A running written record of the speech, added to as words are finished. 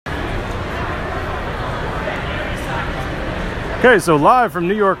Okay, so live from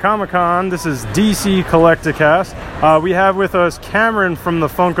New York Comic Con, this is DC Collecticast. We have with us Cameron from the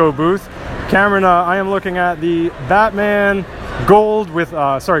Funko booth. Cameron, I am looking at the Batman Gold with,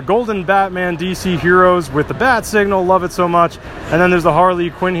 Golden Batman DC Heroes with the Bat Signal. Love it so much. And then there's the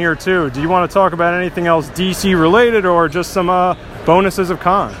Harley Quinn here too. Do you want to talk about anything else DC related or just some bonuses of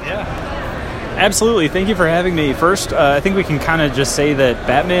con? Yeah. Absolutely. Thank you for having me. First, I think we can kind of just say that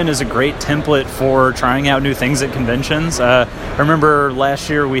Batman is a great template for trying out new things at conventions. I remember last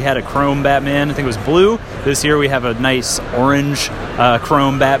year we had a chrome Batman. I think it was blue. This year we have a nice orange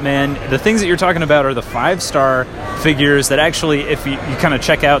chrome Batman. The things that you're talking about are the 5-star figures that actually, if you kind of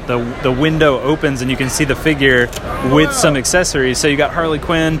check out, the window opens and you can see the figure with some accessories. So you got Harley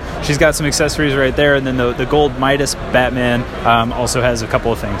Quinn. She's got some accessories right there. And then the gold Midas Batman also has a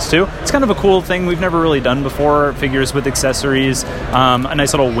couple of things too. It's kind of a cool thing we've never really done before, figures with accessories, a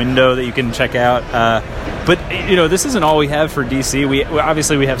nice little window that you can check out. But this isn't all we have for DC. We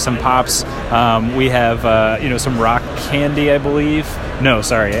obviously have some pops. We have some rock candy, I believe. No,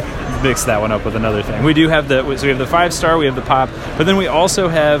 sorry, I mixed that one up with another thing. We do have we have the 5-star, we have the pop, but then we also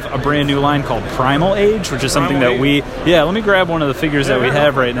have a brand new line called Primal Age, which is something that let me grab one of the figures that we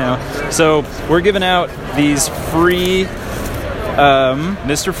have right now. So we're giving out these free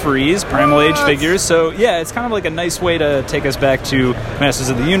Mr. Freeze Primal Age figures. So yeah, it's kind of like a nice way to take us back to Masters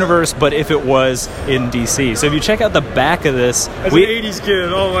of the Universe, but if it was in DC. So if you check out the back of this, as an 80s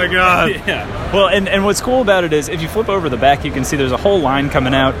kid, oh my god. Yeah. Well, and what's cool about it is if you flip over the back, you can see there's a whole line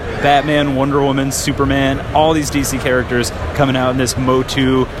coming out: Batman, Wonder Woman, Superman, all these DC characters coming out in this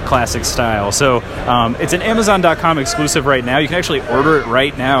Motu classic style. So it's an Amazon.com exclusive right now. You can actually order it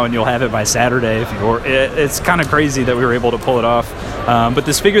right now, and you'll have it by Saturday. It's kind of crazy that we were able to pull it off. But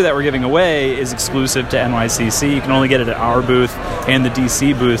this figure that we're giving away is exclusive to NYCC. You can only get it at our booth and the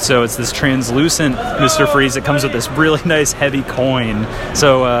DC booth. So it's this translucent Mr. Freeze that comes with this really nice heavy coin.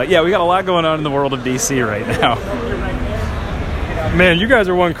 So we got a lot going on in the world of DC right now. Man, you guys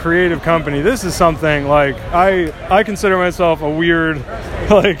are one creative company. This is something like I consider myself a weird,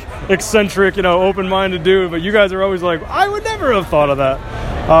 eccentric, open-minded dude, but you guys are always like, I would never have thought of that.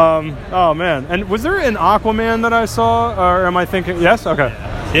 Oh man. And was there an Aquaman that I saw, or am I thinking? Yes? Okay.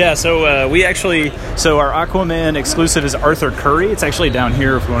 Yeah, so our Aquaman exclusive is Arthur Curry. It's actually down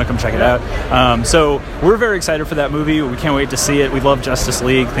here if you want to come check it out. So we're very excited for that movie. We can't wait to see it. We love Justice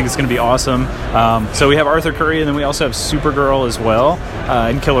League. Think it's going to be awesome. So we have Arthur Curry, and then we also have Supergirl as well,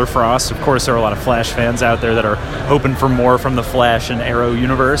 and Killer Frost. Of course, there are a lot of Flash fans out there that are hoping for more from the Flash and Arrow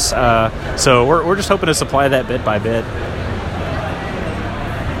universe. So we're just hoping to supply that bit by bit.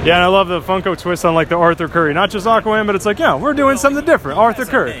 Yeah, and I love the Funko twist on the Arthur Curry. Not just Aquaman, but it's we're doing something different. Arthur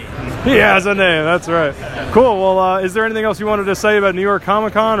Curry. He has a name, that's right. Cool, well, is there anything else you wanted to say about New York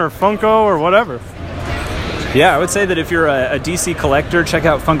Comic Con or Funko or whatever? Yeah, I would say that if you're a DC collector, check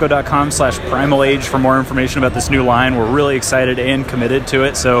out funko.com/Primal Age for more information about this new line. We're really excited and committed to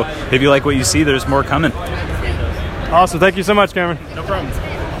it, so if you like what you see, there's more coming. Awesome, thank you so much, Cameron. No problem.